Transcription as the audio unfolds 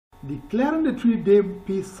Declaring the 3-day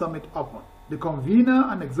peace summit open, the convener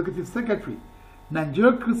and executive secretary,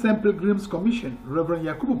 Nigerian Christian Pilgrims Commission, Reverend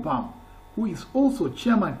Yakubu Pam, who is also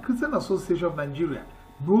chairman Christian Association of Nigeria,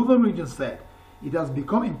 Northern Region, said it has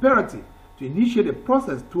become imperative to initiate a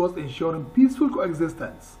process towards ensuring peaceful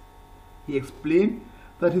coexistence. He explained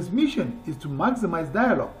that his mission is to maximize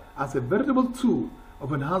dialogue as a veritable tool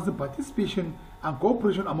of enhancing participation and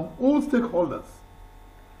cooperation among all stakeholders.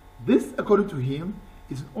 This, according to him,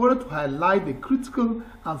 is in order to highlight the critical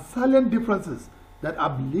and salient differences that are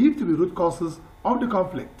believed to be root causes of the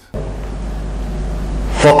conflict.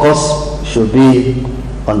 Focus should be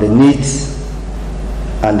on the needs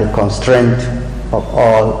and the constraint of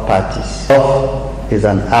all parties. Love is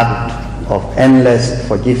an act of endless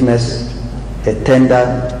forgiveness, a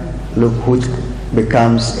tender look which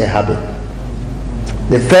becomes a habit.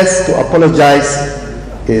 The first to apologize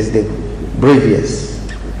is the bravest,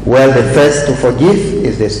 while the first to forgive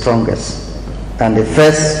is the strongest, and the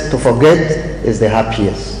first to forget is the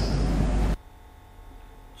happiest.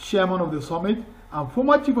 Chairman of the summit and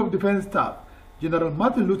former Chief of Defense Staff, General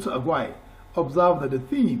Martin Luther Agwai, observed that the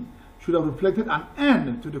theme should have reflected an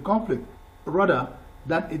end to the conflict rather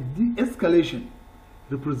than a de-escalation.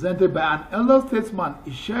 Represented by an elder statesman,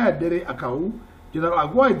 Ishaya Dere Akau, General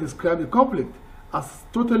Agwai described the conflict as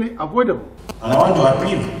totally avoidable. And I want to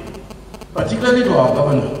appeal, particularly to our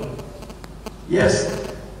governor.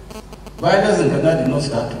 Yes, violence in Kaduna did not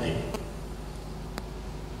start today.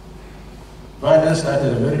 Violence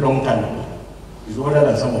started a very long time ago. He's older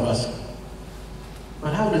than some of us.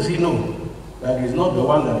 But how does he know that he's not the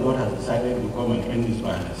one that God has decided to come and end this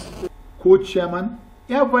violence? Co-chairman,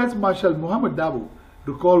 Air Vice Marshal Muhammad Dabo,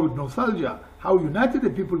 recalled with nostalgia how united the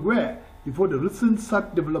people were before the recent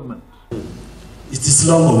SAT development. It is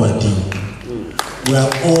long overdue. We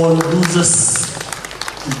are all losers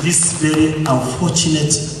to these very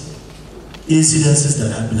unfortunate incidences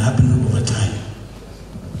that have been happening over time.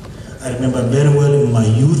 I remember very well in my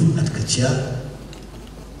youth at Kachia,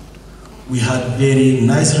 we had very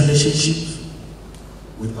nice relationships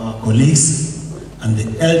with our colleagues and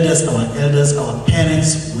the elders, our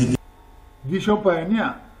parents. With Vision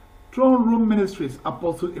Pioneer, Throne Room Ministries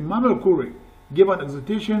Apostle Emmanuel Kore gave an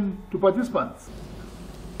exhortation to participants.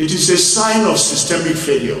 It is a sign of systemic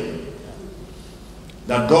failure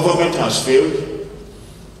that government has failed,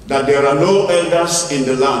 that there are no elders in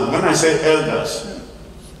the land. When I say elders,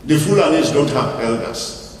 the Fulanis don't have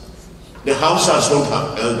elders. The Hausas don't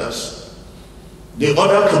have elders. The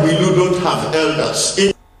other Kabilu don't have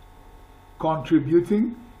elders.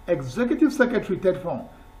 Contributing, Executive Secretary Ted Fong,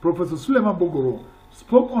 Professor Suleiman Bogoro,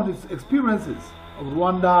 spoke on his experiences of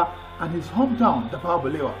Rwanda and his hometown, Tafawa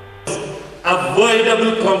Balewa.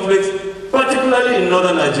 Avoidable conflicts, particularly in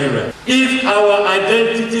northern Nigeria. If our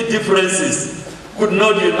identity differences could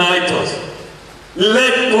not unite us,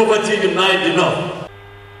 let poverty unite enough.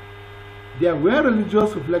 There were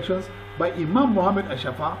religious reflections by Imam Mohammed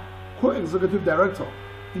Ashafa, Co-Executive Director,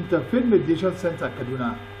 Interfaith Mediation Center,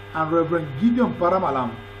 Kaduna, and Reverend Gideon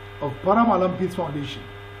Paramalam of Paramalam Peace Foundation.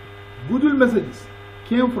 Goodwill messages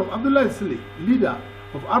came from Abdullah Isli, leader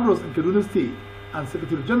of Adros in Kaduna State, and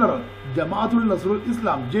Secretary General Jamaatul Nasrul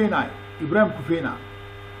Islam JNI, Ibrahim Kufena.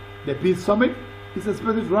 The Peace Summit is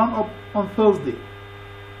expected to round up on Thursday.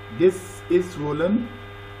 This is Rowland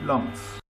Longs.